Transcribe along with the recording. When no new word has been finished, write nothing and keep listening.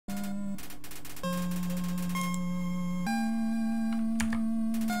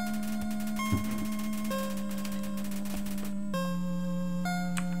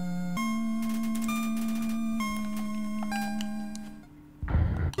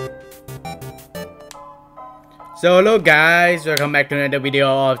So hello guys, welcome back to another video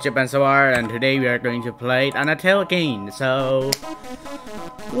of Japan Sawar, and today we are going to play Undertale Eng. So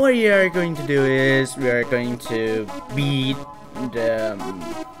what we are going to do is we are going to beat the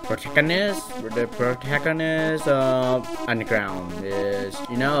protagonist of Underground. Is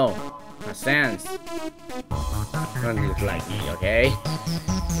a sense. Don't look like me, okay?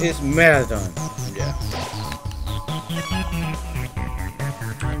 It's marathon. Yeah.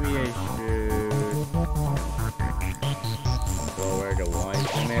 Maybe I should lower the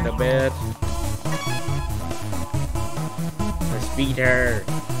voice limit a bit. Let's beat her.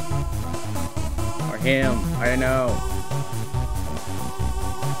 Or him, I don't know.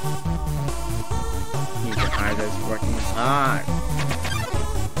 He's the hardest working hard.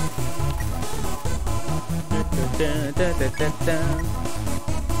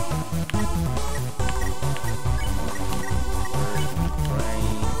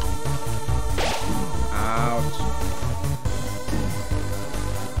 Ouch.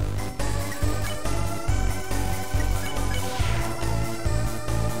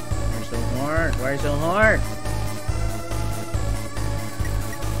 Why so hard? Why so hard?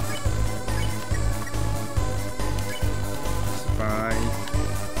 Surprise.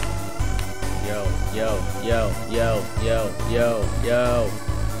 Yo, yo, yo, yo, yo, yo, yo.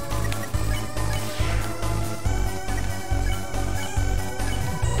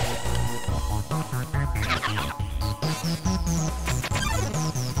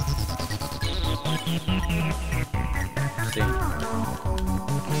 Sing.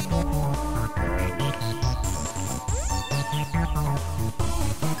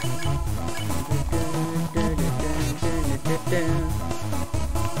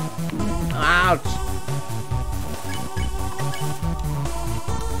 Ouch!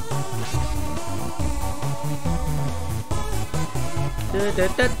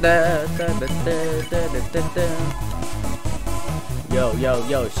 Yo, yo,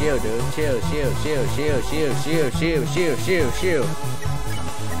 yo, shield, dude. Shield, shield, shield, shield, shield, shield, shield, shield, shield, shield.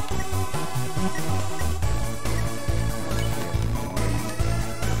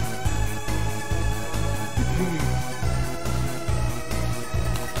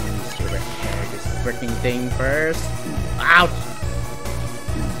 This freaking thing first. Ouch!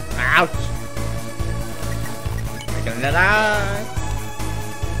 Ouch! We're gonna die.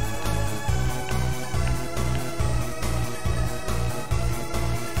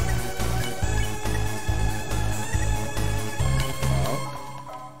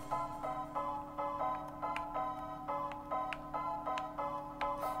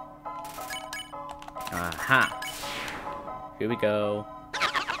 Aha! Here we go.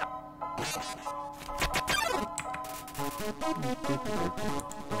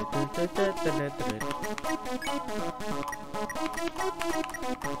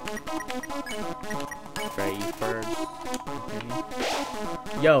 Try first.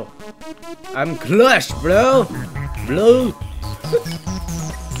 Okay. Yo, I'm clutch, bro. Blue.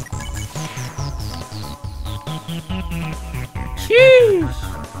 Sheesh.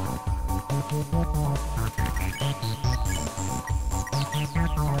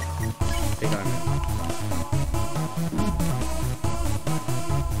 Big on it.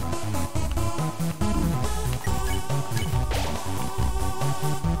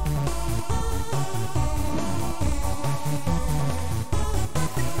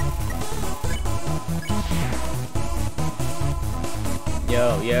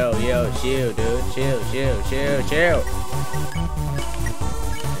 Yo, yo, yo, shield, dude. Shield, shield, shield, shield.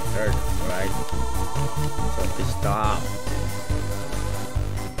 Hurt, right? So pissed off.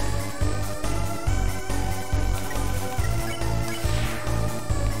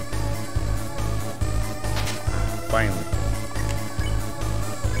 Finally.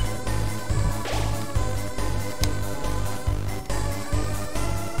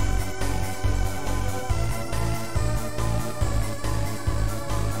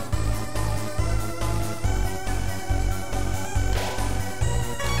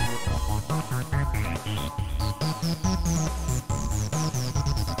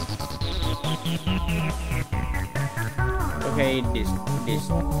 Okay,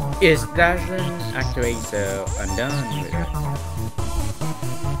 this doesn't activate, so I'm done with it.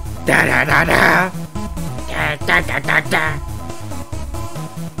 Da da da da da da da da da.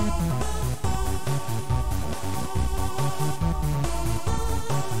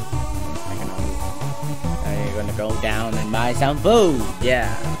 I'm gonna go down and buy some food.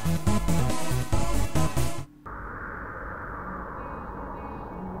 Yeah.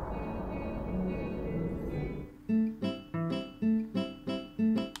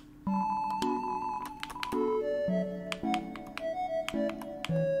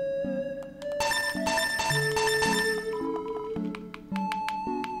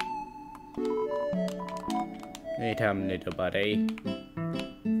 Anytime, little buddy.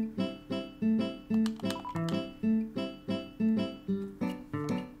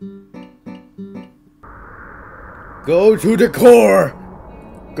 Go to the core!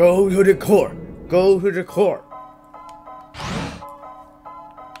 Go to the core! Go to the core!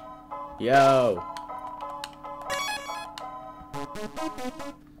 Yo!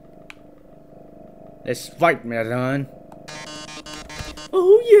 Let's fight, my son!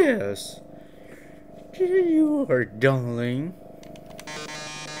 Oh yes! Here you are, darling.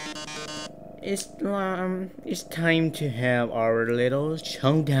 It's time to have our little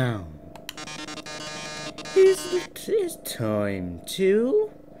showdown. It's time to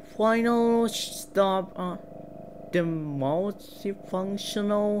final stop the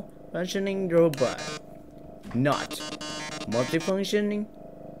multifunctional functioning robot. Not multifunctioning,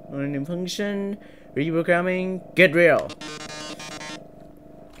 function reprogramming. Get real.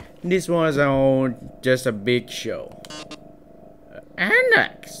 This was all just a big show. And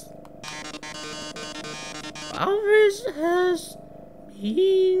next, Alvis has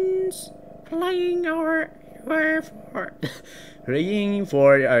been playing playing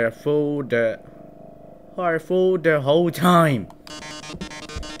for the whole time.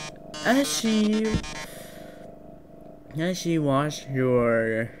 As she watched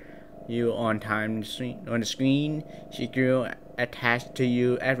you on the screen, she grew attached to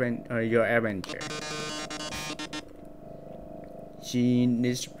you your adventure. She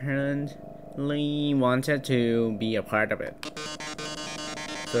desperately wanted to be a part of it.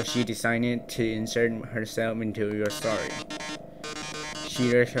 So she decided to insert herself into your story.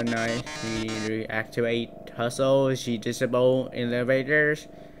 She recognized, she reactivate puzzles, she disabled elevators,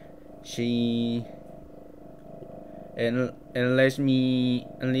 she enlist me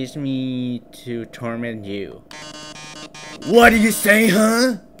to torment you. What do you say,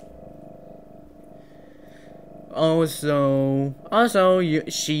 huh? Also,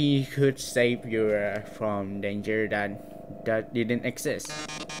 she could save you from danger that didn't exist.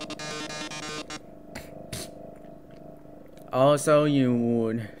 Also, you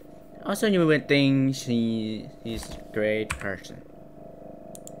would think she is a great person.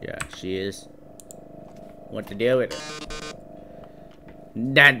 Yeah, she is. What to deal with it?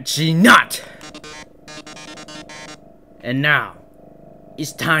 That she not. And now,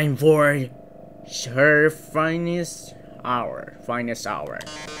 it's time for her finest hour.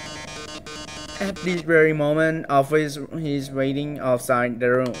 At this very moment, Office is waiting outside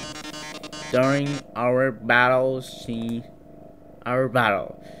the room. During our battle, he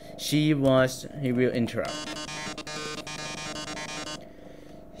will interrupt.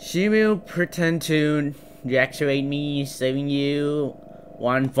 She will pretend to deactivate me, saving you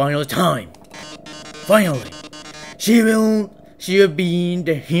one final time. Finally, she will be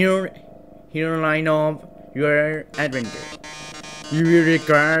the heroine of your adventure. You will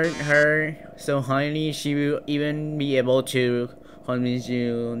regard her so highly, she will even be able to convince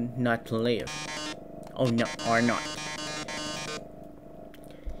you not to leave. Or not.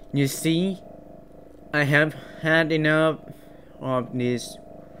 You see, I have had enough of these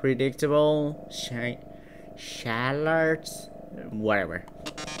predictable shallots, whatever.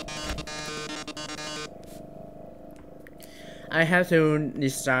 I have no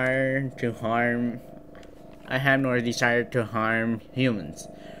desire to harm humans.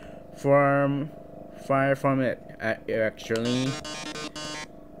 Far from it, actually.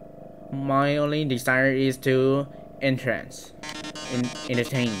 My only desire is to entertain.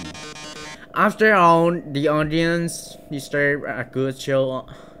 After all, the audience deserves a good show.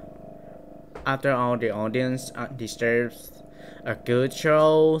 Deserves a good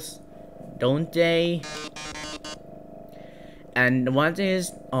show, don't they? And what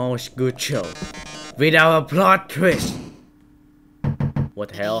is a good show without a plot twist? What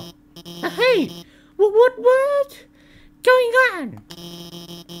the hell? Hey, what going on?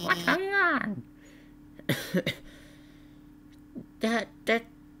 What's going on?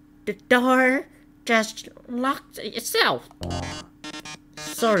 The door just locked itself.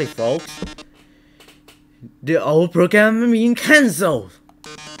 Sorry, folks. The old program being cancelled.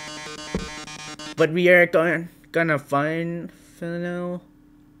 But we are gonna find finally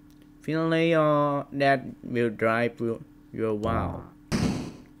that will drive you wow.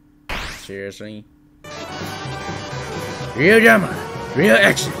 Seriously. Real drama, real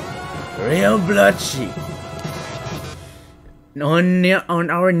action, real bloodshed. On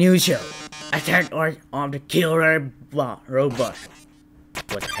our new show, Attack of the Killer Robot.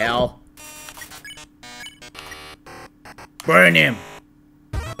 What the hell? Burn him!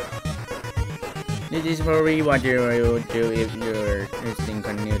 This is probably what you will do if your thing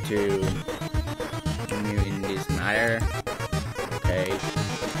continue to inform you in this matter. Okay.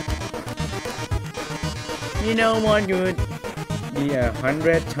 You know what would be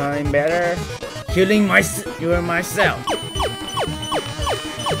 100 times better? Killing you and myself.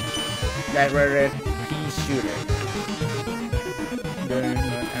 That were a pea shooter. Do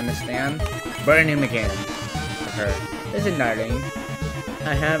not understand? Burn him again. Her. Listen, darling.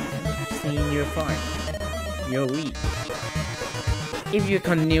 I have seen you fight. You're weak. If you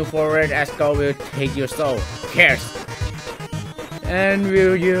continue forward, Asgard will take your soul. Cares. And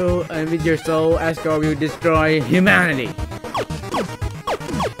with your soul, Asgard will destroy humanity.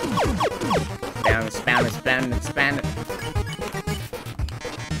 Spam it.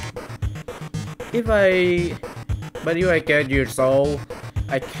 If I get your soul,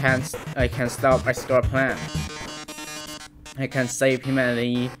 I can stop Asgard plan. I can save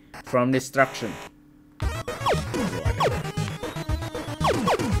humanity from destruction.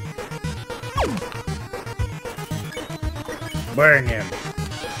 Burn him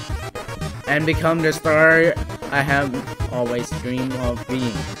and become the star I have always dreamed of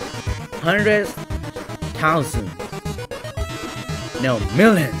being. Hundreds, thousands, no,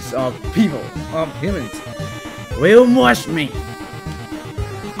 millions of people, of humans will watch me.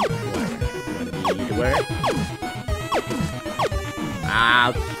 Where?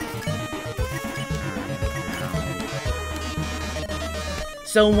 Out.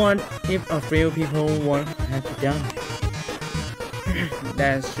 So what if a few people won't have to die?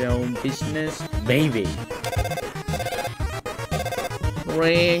 That's your business, baby.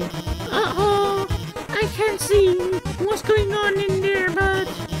 Ray. Uh-oh, I can't see what's going on in there, but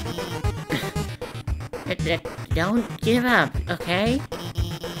don't give up, okay?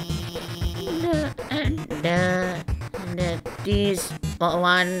 This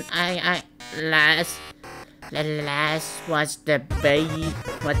one last was the big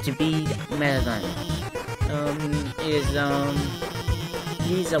marathon.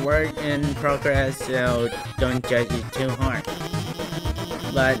 Is a work in progress, so don't judge it too hard.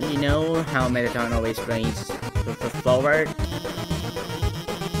 But you know how marathon always brings forward?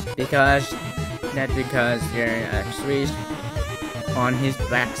 Because you're a switch on his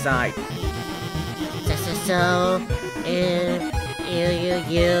backside. So if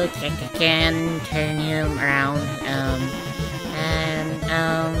you can turn him around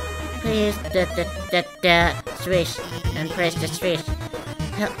and please the switch and press the switch.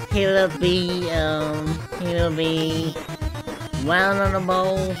 He will be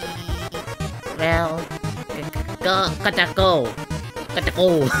vulnerable. Well, gotta go.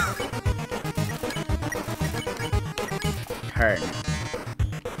 Turn.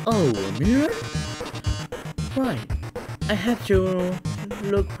 Oh, a mirror? Right. I have to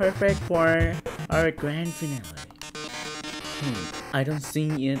look perfect for our grand finale. I don't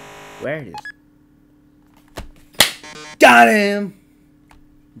see it. Where it is? Got him!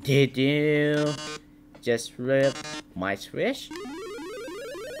 Did you just flip my switch?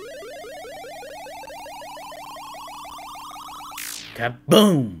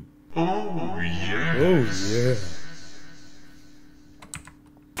 Kaboom! Oh yes! Oh yeah!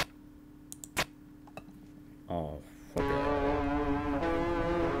 Oh, forget.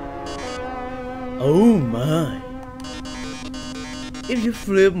 Oh my! If you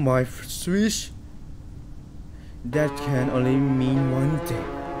flip my switch, that can only mean one thing.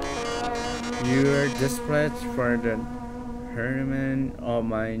 You're desperate for the hermit of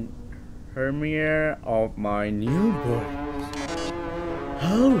my new boys.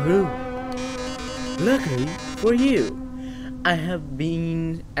 How rude! Luckily for you, I have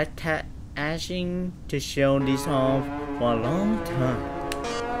been attaching to show this off for a long time.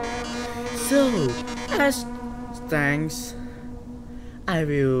 So, as thanks, I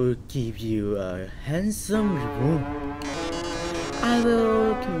will give you a handsome reward. I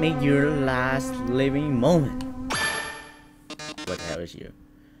will make your last living moment. What the hell is you?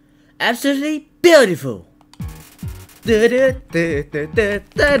 Absolutely beautiful. You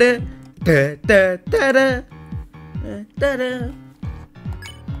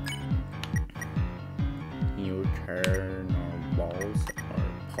turn on balls or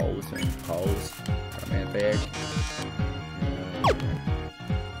pose and pose. Romantic.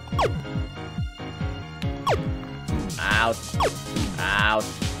 Out. Out.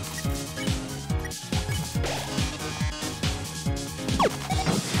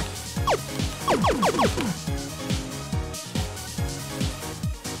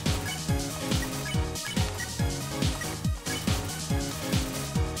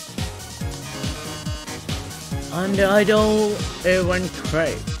 And I don't even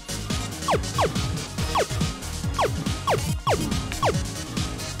cry.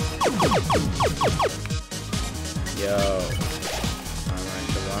 Yo. Alright,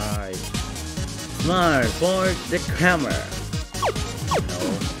 survive. Smart for the camera. No.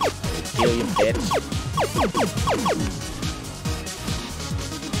 I will kill you, bitch.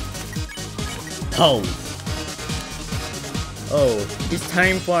 Pose. Oh, it's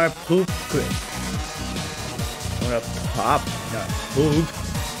time for a poop quiz. Or a pop, not poop.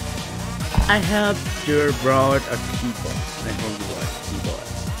 I have your brought a keyboard. I hope you brought a keyboard.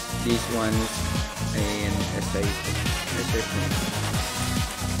 These ones and assessment.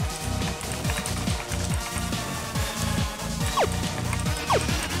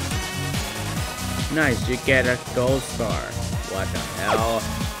 Nice, you get a gold star. What the hell?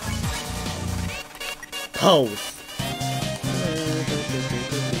 Pose.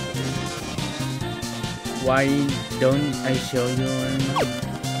 Why don't I show your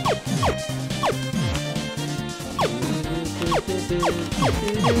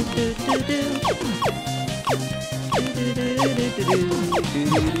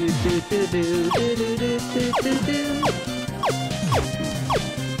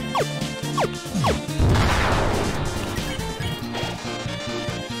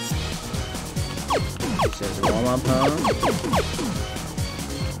Just warm up, huh?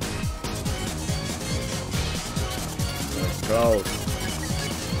 Let's go.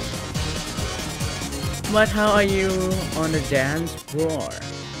 But how are you on the dance floor?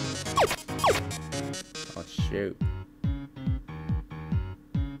 Oh shoot.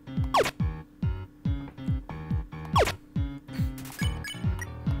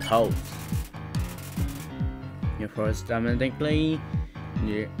 Pose. Your first automatically,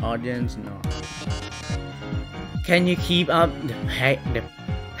 the audience not. Can you keep up the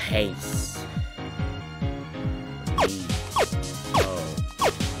pace?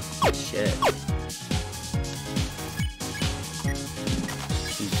 Oh shit.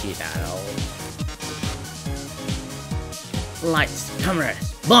 Shit out. Lights,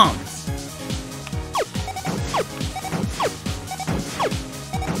 cameras, bombs.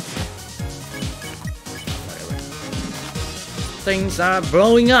 Whatever. Things are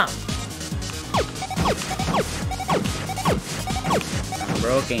blowing up. I'm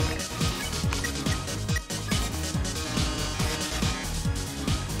broken.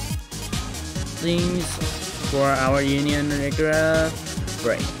 Things for our union regular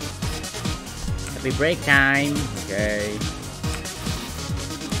break. Happy break time. Okay.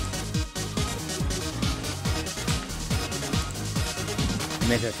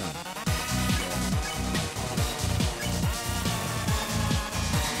 Metaphor.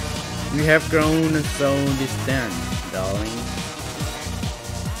 We have grown so distant, darling.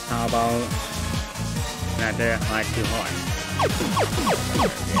 How about another heart to heart?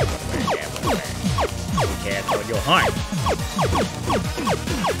 Be careful with your heart.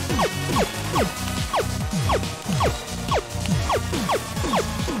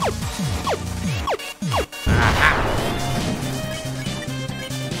 Aha!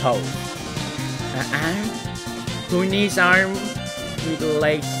 Pose. An arm? Who needs arm with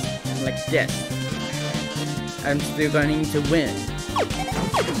legs like this? I'm still going to win.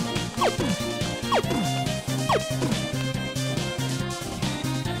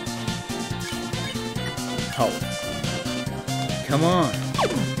 Pose. Come on.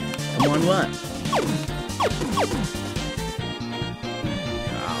 Come on, what?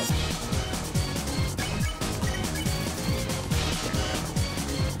 Oh.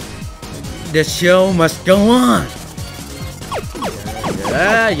 The show must go on.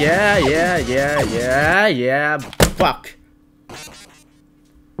 Yeah. Fuck.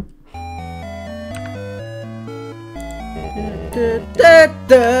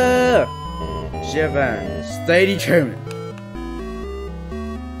 Seven. Stay determined.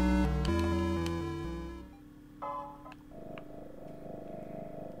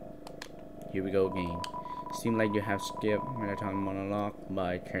 Here we go again. Seems like you have skipped marathon monologue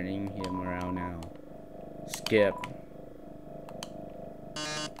by turning him around now. Skip.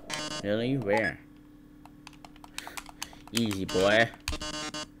 Really? Where? Easy, boy.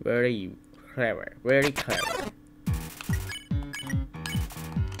 Very clever. Very clever.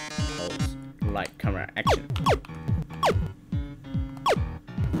 Pose. Light, camera, action.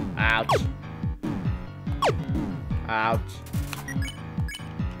 Ouch. Ouch.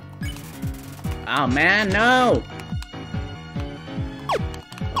 Oh man, no!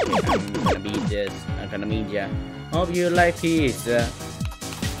 Okay, I'm gonna beat this. I'm gonna meet ya. Hope you like peace.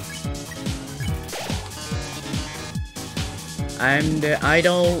 I'm the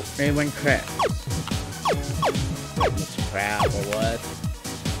idol Raven Crab. Mr. Crab or what?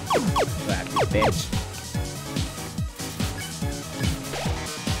 Crab, you bitch.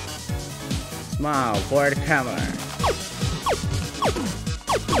 Smile for the camera.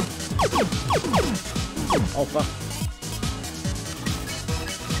 Oh fuck.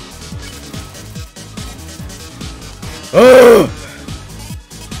 Oh!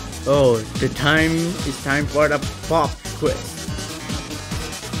 Oh, it's time for the pop quiz.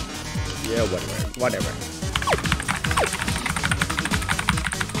 Yeah, whatever.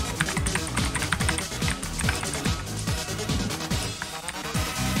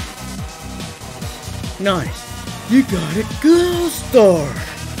 Nice, you got a gold star.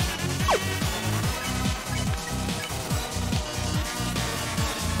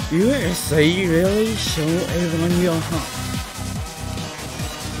 USA really show everyone your heart.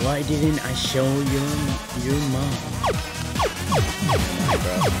 Why didn't I show your mom?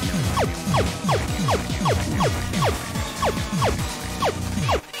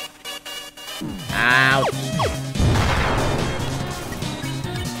 Ouch.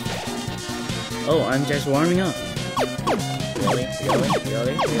 Oh, I'm just warming up. Really?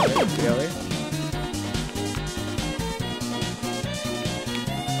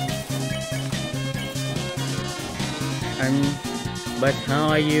 But how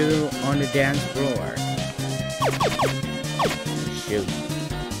are you on the dance floor? Shoot.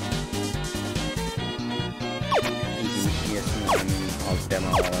 Easiest one of them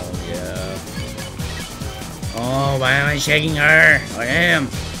all, yeah. Oh, why am I shaking her? I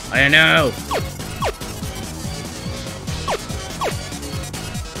don't know.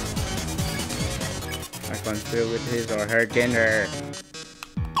 I confused with his or her gender.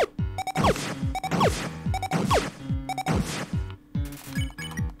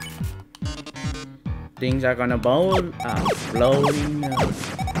 Things are gonna blow blowing up.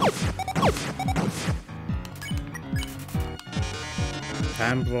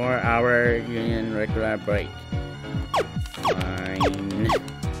 Time for our union regular break. Fine.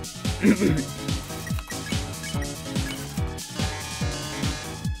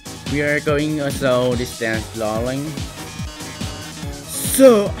 We are going also distance learning.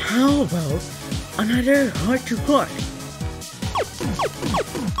 So how about another heart to heart?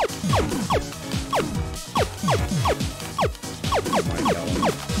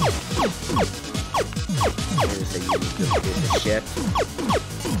 Shit.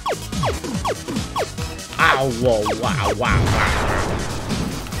 Ow, whoa, wow.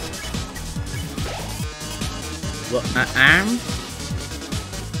 Well, arm?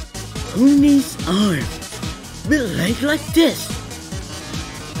 Who needs arm? With leg like this?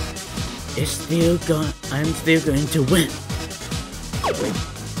 I'm still going to win. Wait.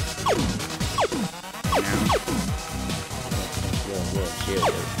 Now. Whoa,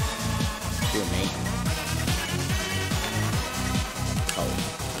 shield. Shield me. Oh.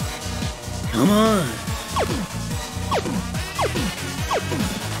 Come on!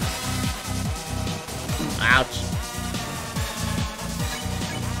 Ouch!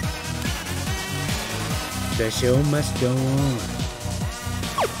 The show must go on.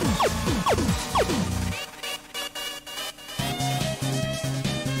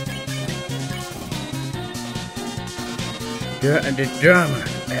 The drama,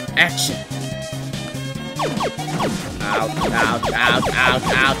 action.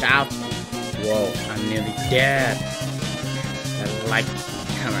 Ouch. Whoa, I'm nearly dead. I like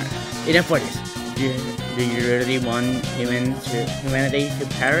camera. Enough for this. Do you really want humanity to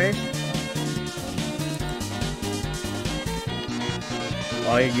perish?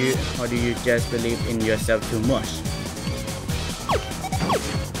 Or do you just believe in yourself too much?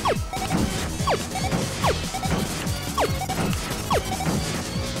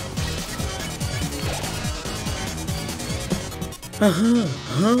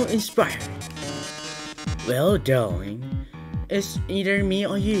 How inspiring. Well, darling, it's either me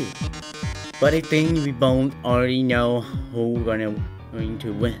or you. But I think we both already know who's going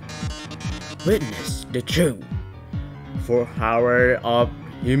to win. Witness the truth. 4 hours of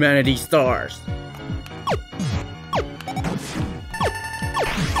humanity stars.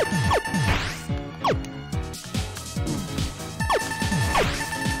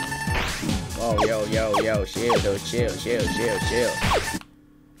 Oh, yo, shield.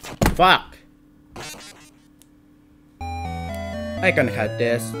 Fuck! I can cut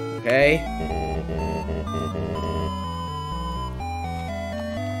this, okay?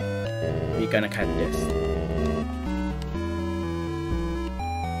 We're gonna cut this.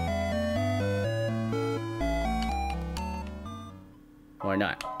 Or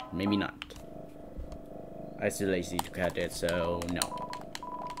not. Maybe not. I'm too lazy to cut it, so no.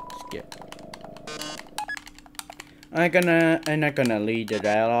 Skip. I'm not gonna read the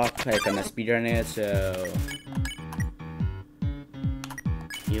dialogue. I'm gonna speedrun it, so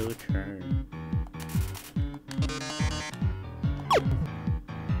your turn.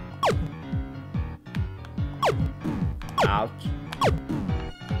 Ouch.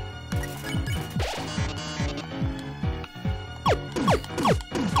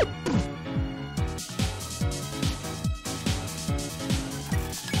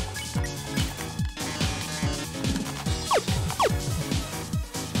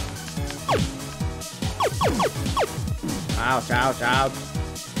 Ouch, ouch, ouch.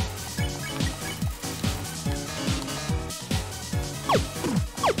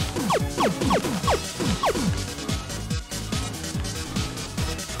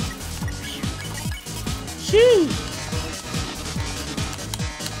 Sheesh.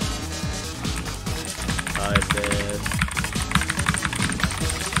 How is this?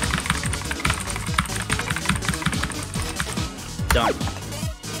 Done.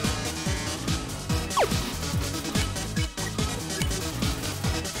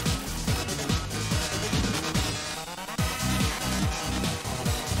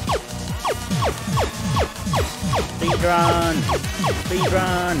 Speedrun!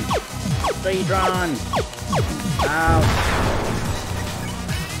 Speedrun! Speedrun! Ow!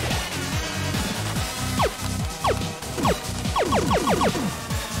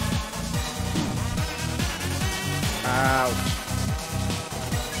 Ouch!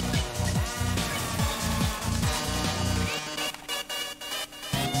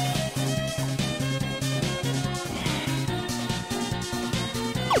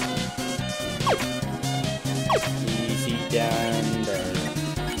 Easy down there.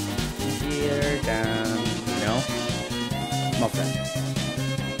 Easier down. No? Muffin.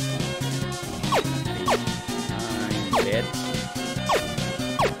 Fine, bitch.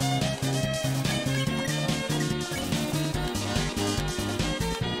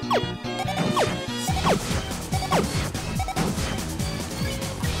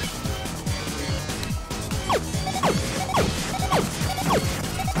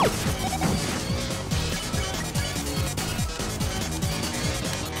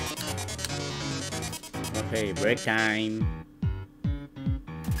 Okay, break time.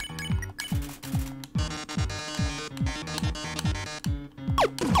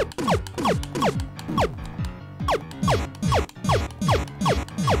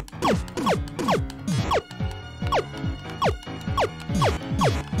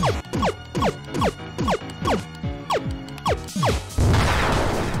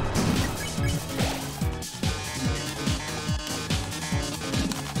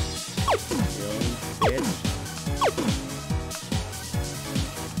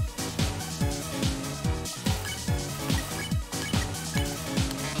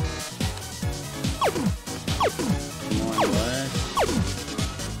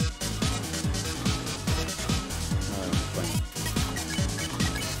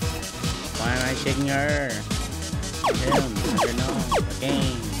 Why am I shaking her? Him, I don't know.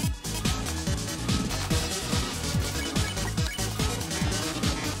 Again.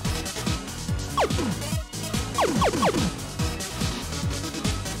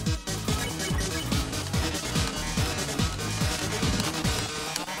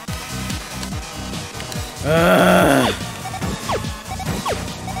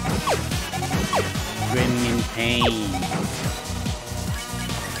 Grin in pain.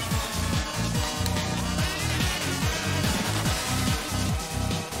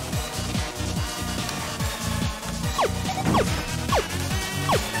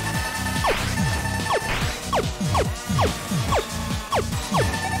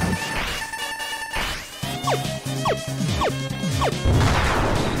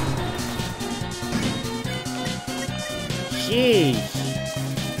 Sheesh.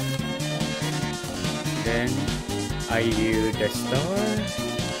 Then, are you the star?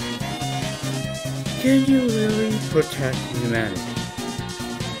 Can you really protect humanity?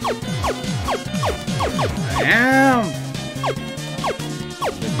 I am!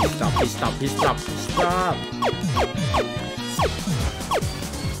 Stop!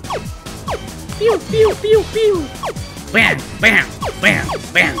 Pew, pew, pew, pew! Bam, bam, bam,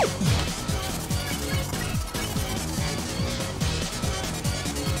 bam!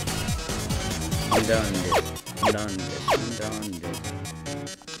 I'm done this.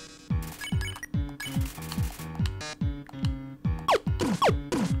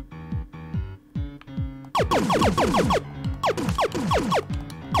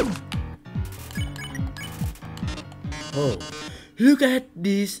 Oh, look at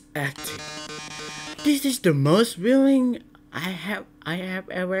this acting. This is the most willing I have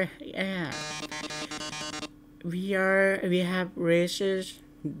ever had. We have reached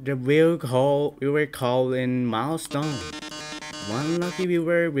the viewer call in milestone. One lucky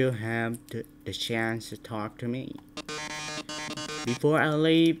viewer will have the chance to talk to me before I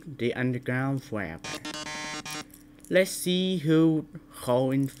leave the underground forever. Let's see who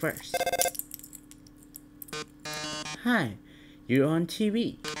called in first. Hi, you're on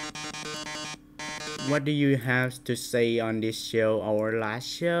TV. What do you have to say on this show, our last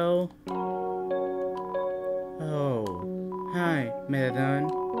show? Oh, hi,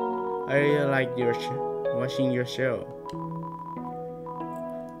 Marathon. I really like watching your show.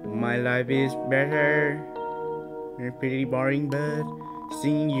 My life is better. You're pretty boring, but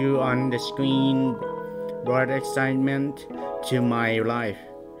seeing you on the screen brought excitement to my life.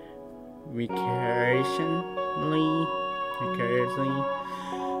 Vicariously,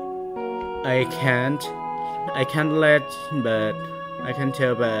 I can't let, but I can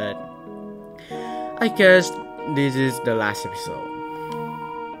tell, but I guess this is the last episode.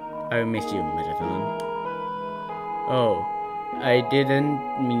 I miss you, Marathon. Oh, I didn't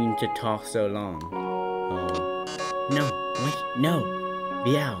mean to talk so long. Oh, no, wait, no,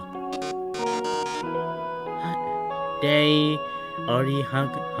 be out. They already hung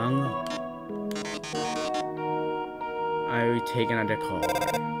up. I will take another call.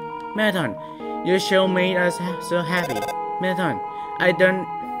 Marathon, your show made us so happy. Marathon, I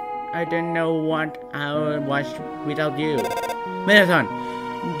don't know what I would watch without you. Marathon,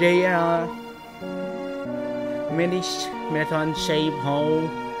 they are many marathon shaped hole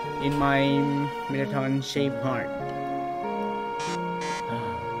in my marathon shaped heart.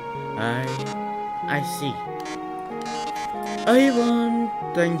 I see. I want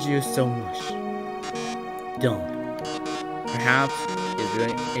thank you so much. Don't. Perhaps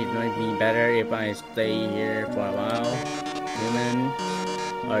it might be better if I stay here for a while. Humans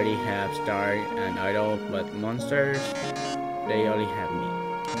already have Star and Idol, but monsters, they only have me.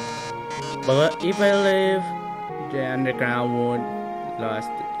 But if I leave, the underground would lose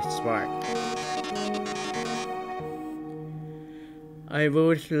its spark. I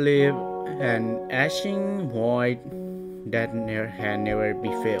would leave an ashen void that can never be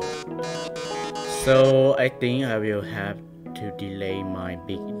filled. So I think I will have to delay my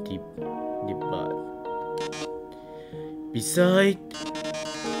big debut. Besides,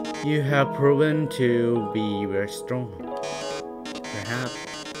 you have proven to be very strong. Perhaps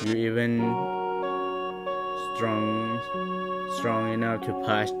you even strong enough to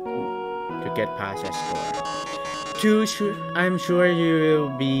get past that score. I'm sure you will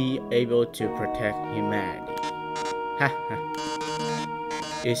be able to protect humanity.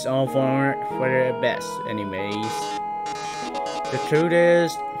 It's all for the best anyways. The truth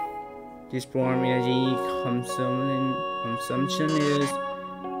is, this form energy consumption is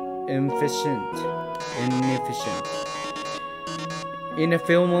inefficient. In a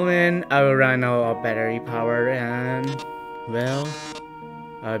few moments, I will run out of battery power and, well,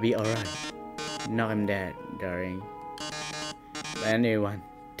 I'll be alright. Now I'm dead, darling. But anyone,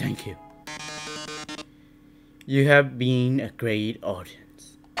 thank you. You have been a great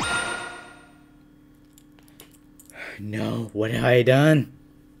audience. No, what have I done?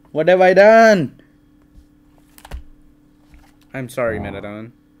 What have I done? I'm sorry,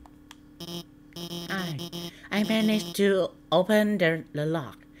 Marathon. I managed to open the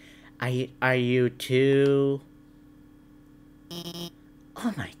lock. Are you too?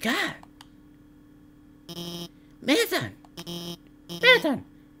 Oh my god! Marathon! Marathon!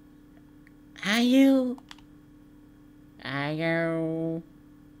 Are you?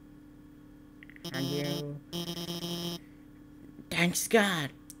 Thanks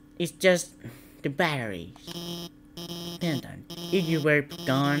God. It's just the battery. Marathon, if you were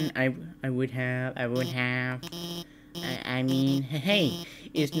gone, I would have. I mean, hey,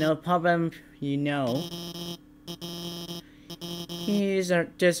 it's no problem, you know. He's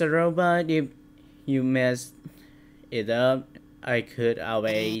just a robot. If you mess it up, I could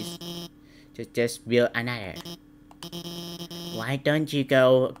always just build another. Why don't you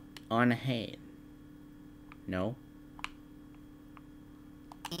go on ahead? No?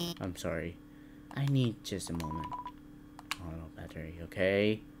 I'm sorry. I need just a moment. Oh no, battery,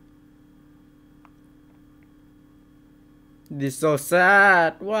 okay? This is so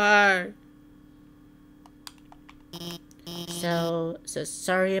sad. Why? So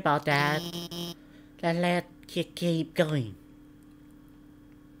sorry about that. Let's keep going.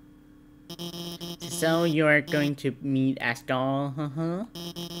 So you are going to meet Astor,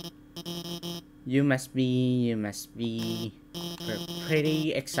 You must be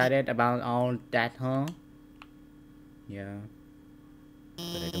pretty excited about all that, huh? Yeah.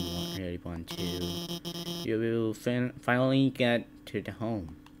 But I don't really want to. You will finally get to the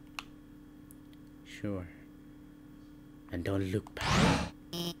home. Sure. And don't look back.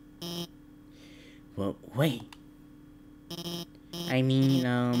 Well, wait. I mean,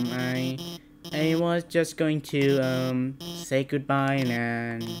 I was just going to say goodbye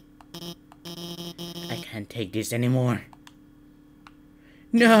and I can't take this anymore.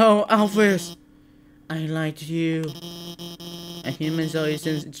 No, Alphys! I lied to you. A human soul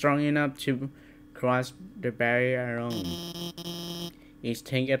isn't strong enough to cross the barrier alone. Each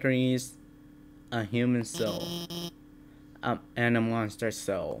tanker is a human soul and a monster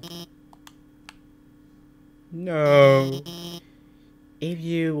soul. No. If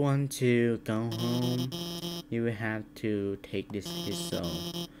you want to go home, you will have to take his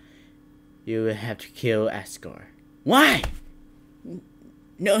soul. You will have to kill Asgore. Why?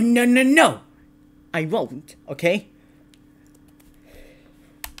 No, no, no, no! I won't, okay?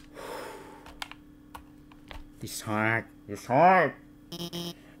 It's hard. It's hard.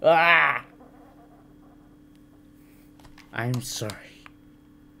 Ah! I'm sorry.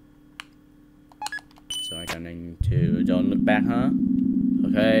 So I'm gonna need to don't look back, huh?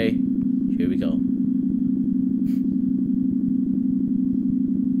 Okay, here we go.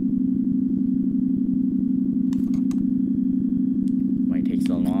 Why take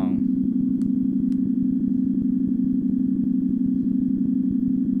so long?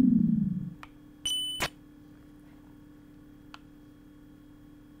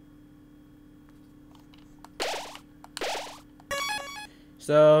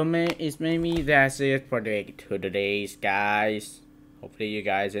 So maybe that's it for today's guys. Hopefully you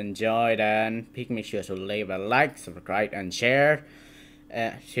guys enjoyed and please make sure to leave a like, subscribe and share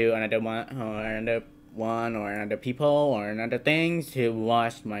to another one or another people or another things to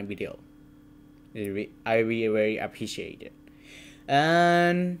watch my video. I really very appreciate it.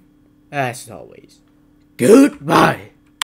 And as always, goodbye.